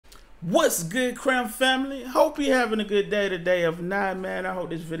What's good, Cram family? Hope you're having a good day today. If not, man, I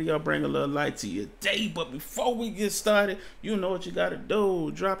hope this video bring a little light to your day. But before we get started, you know what you gotta do.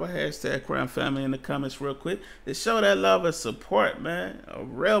 Drop a hashtag Cram family in the comments real quick to show that love and support, man. A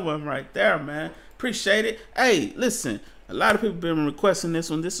real one right there, man. Appreciate it. Hey, listen, a lot of people been requesting this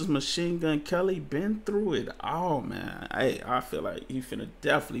one. This is Machine Gun Kelly. Been through it all, man. Hey, I feel like he finna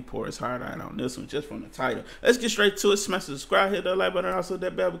definitely pour his heart out on this one just from the title. Let's get straight to it. Smash the subscribe, hit that like button, also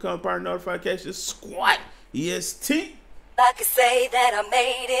that bell, become part of notifications. Squat. EST. I can say that I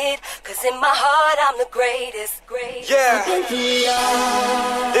made it, cause in my heart I'm the greatest. Yeah.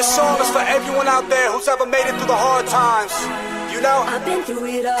 This song is for everyone out there who's ever made it through the hard times. You know? I've been through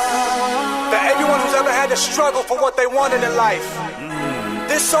it all. For everyone who's ever had to struggle for what they wanted in life.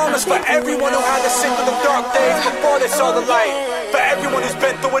 This song is for everyone who had to sit through the dark days before they saw the light. For everyone who's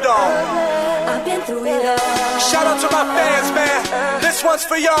been through it all. I've been through it all. Shout out to my fans, man. This one's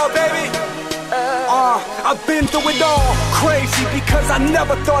for y'all, baby. I've been through it all. Crazy because I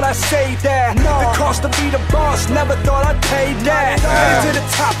never thought I'd say that. The cost to be the boss, never thought I'd pay that. Headed to the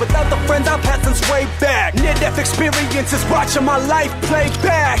top without the friends I've had since way back. Near-death experiences, watching my life play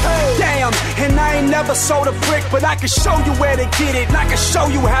back. Damn, and I ain't never sold a brick, but I can show you where to get it, and I can show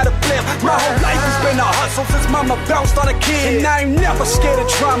you how to flip. My whole life has been a hustle since mama bounced on a kid, and I ain't never scared of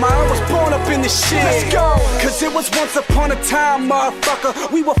drama. I was born up in this shit. Let's go, cause it was once upon a time,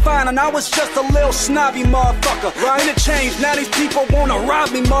 motherfucker. We were fine and I was just a little snobby motherfucker. Right? And it changed, now these people wanna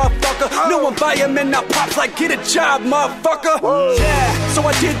rob me, motherfucker. New environment, now pops like get a job, motherfucker. Yeah, so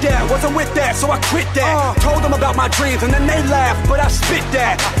I did that, wasn't with that, so I quit that. Told them about my dreams and then they laughed, but I spit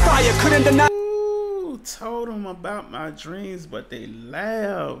that. Fire couldn't deny. Ooh, told them about my dreams, but they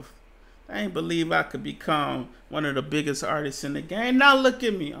laughed. I ain't believe I could become one of the biggest artists in the game. Now look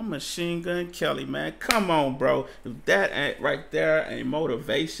at me, I'm Machine Gun Kelly, man. Come on, bro. If that ain't right there ain't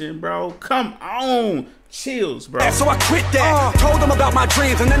motivation, bro, come on. Chills, bro. So I quit that. Told them about my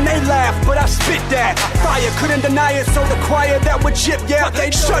dreams and then they laughed, but I spit that. Fire couldn't deny it, so the choir that would chip, yeah,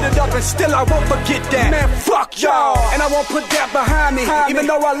 they shut it up and still I won't forget that. Man, fuck y'all, and I won't put that behind me.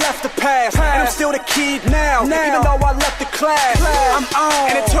 Even though I left the past, and I'm still the kid now. Even though I left the class, I'm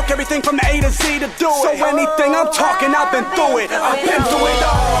on. And it took everything from the A to Z to do it. So anything I'm talking, I've been through it. I've been through it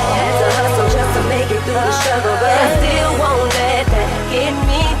all. Had to hustle just to make it through the struggle, but I still won't let that get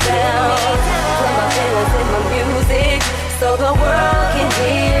me down. Put my feelings in my music, so the world can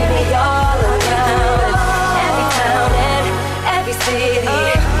hear me all around. Every town and every city,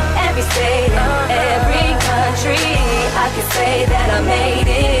 every state and every country, I can say that I made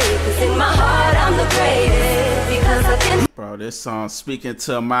it, cause in my heart I'm the greatest, because I've been. Bro, this song speaking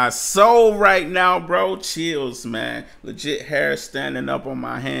to my soul right now, bro. Chills, man. Legit hair standing up on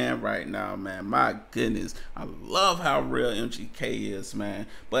my hand right now, man. My goodness. I love how real MGK is, man.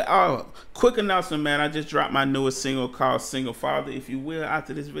 But quick announcement, man. I just dropped my newest single called Single Father. If you will,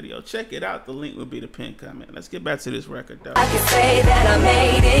 after this video, check it out. The link will be the pinned comment. Let's get back to this record, though. I can say that I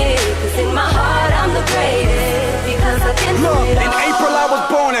made it, cause in my heart I'm the greatest, because I've been through it all. In April I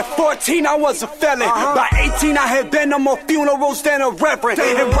was born, at 14 I was a felon. By 18 I had been on more funerals than a reverend.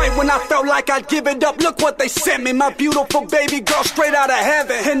 And right when I felt like I'd give it up, look what they sent me. My beautiful baby girl straight out of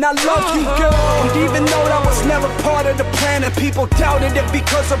heaven. And I love you, girl. And even though that was never part of the plan, and people doubted it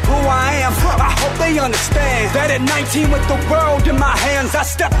because of who I am, I hope they understand that at 19 with the world in my hands, I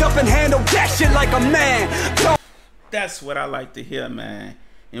stepped up and handled that shit like a man. That's what I like to hear, man.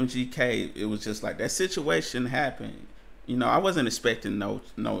 MGK, it was just like that situation happened. You know, I wasn't expecting no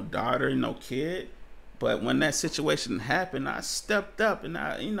daughter, no kid. But when that situation happened, I stepped up and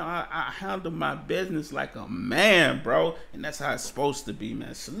I handled my business like a man, bro. And that's how it's supposed to be,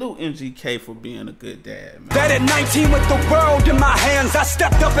 man. Salute MGK for being a good dad, man. That at 19 with the world in my hands, I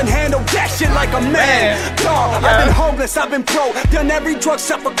stepped up and handled that shit like a man. Dog, I've been homeless, I've been broke, done every drug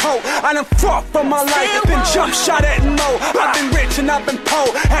except for coke. I done fought for my life, been jump shot at and low. I've been rich and I've been poor,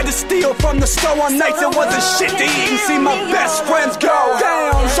 had to steal from the store on nights it wasn't shit to eat and see my best friends go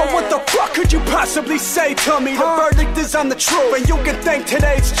down. So what the fuck could you possibly say to me? The verdict is I'm the truth, and you can thank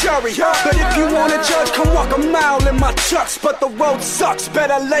today's jury. But if you wanna judge, come walk a mile in my chucks. But the road sucks,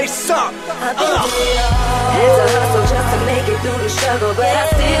 better lace up. I've been through it all. Had to hustle just to make it through the struggle, but I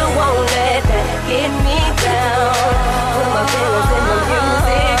still won't let that get me down. Put my feelings in my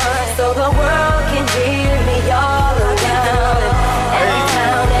music, so the world can hear me all around. Every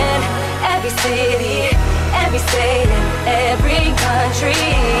town and every city, every state and every country,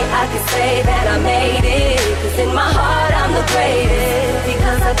 I can say that I made it, cause in my heart I'm the greatest,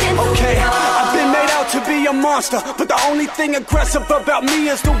 because I've been through it all. I've been made out to be be a monster, but the only thing aggressive about me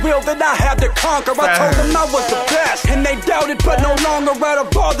is the will that I have to conquer. I told them I was the best, and they doubted, but no longer. Out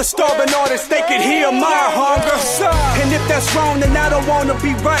of all the starving artists, they could hear my hunger. And if that's wrong, then I don't wanna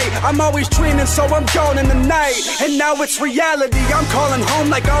be right. I'm always dreaming, so I'm gone in the night. And now it's reality, I'm calling home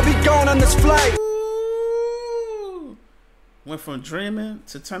like I'll be gone on this flight. Went from dreaming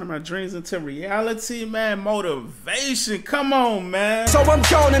to turning my dreams into reality, man. Motivation, come on, man. So I'm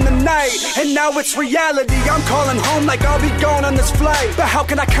gone in the night, and now it's reality. I'm calling home like I'll be gone on this flight. But how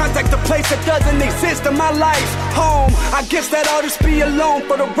can I contact the place that doesn't exist in my life? Home, I guess that I'll just be alone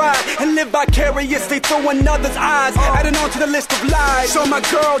for the ride and live vicariously through another's eyes, adding on to the list of lies. So my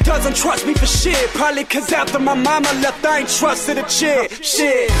girl doesn't trust me for shit, probably cause after my mama left I ain't trusted a chick.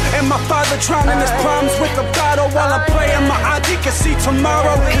 Shit, and my father drowning his problems with a bottle while I'm playing my ID can see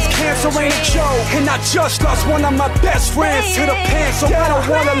tomorrow. His cancer ain't a joke, and I just lost one of my best friends to the pen, so I don't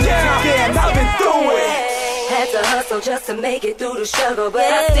wanna live again. I've been through it. Had to hustle just to make it through the struggle, but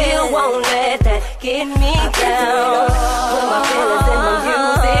I still won't let that get me down. Put my feelings in my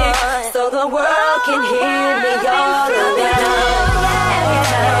music, so the world can hear me all around. Every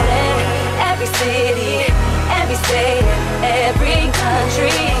town and every city, every state and every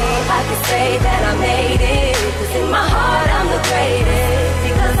country, I can say that I made it, 'cause in my heart I'm the greatest,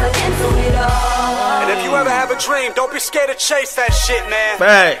 because I've been through it all. And if you ever have a dream, don't be scared to chase that shit, man.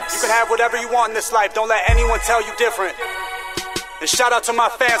 Facts. You can have whatever you want in this life, don't let anyone tell you different. And shout out to my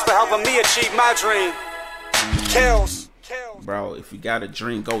fans for helping me achieve my dream. Kills. Bro, if you got a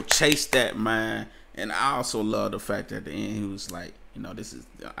dream, go chase that, man. And I also love the fact that at the end he was like, you know, this is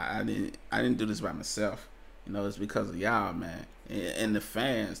I didn't do this by myself. You know, it's because of y'all, man. And the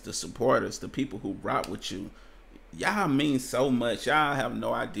fans, the supporters, the people who rock with you. Y'all mean so much. Y'all have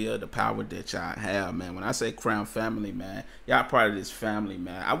no idea the power that y'all have, man. When I say Crown Family, man, y'all part of this family,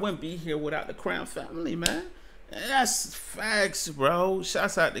 man. I wouldn't be here without the Crown Family, man. And that's facts, bro.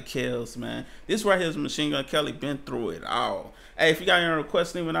 Shouts out to Kills, man. This right here is Machine Gun Kelly. Been through it all. Hey, if you got any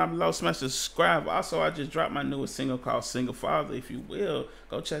requests, leave it down below. Smash the subscribe. Also, I just dropped my newest single called Single Father. If you will,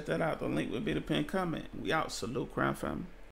 go check that out. The link will be the pinned comment. We out. Salute, Crown Family.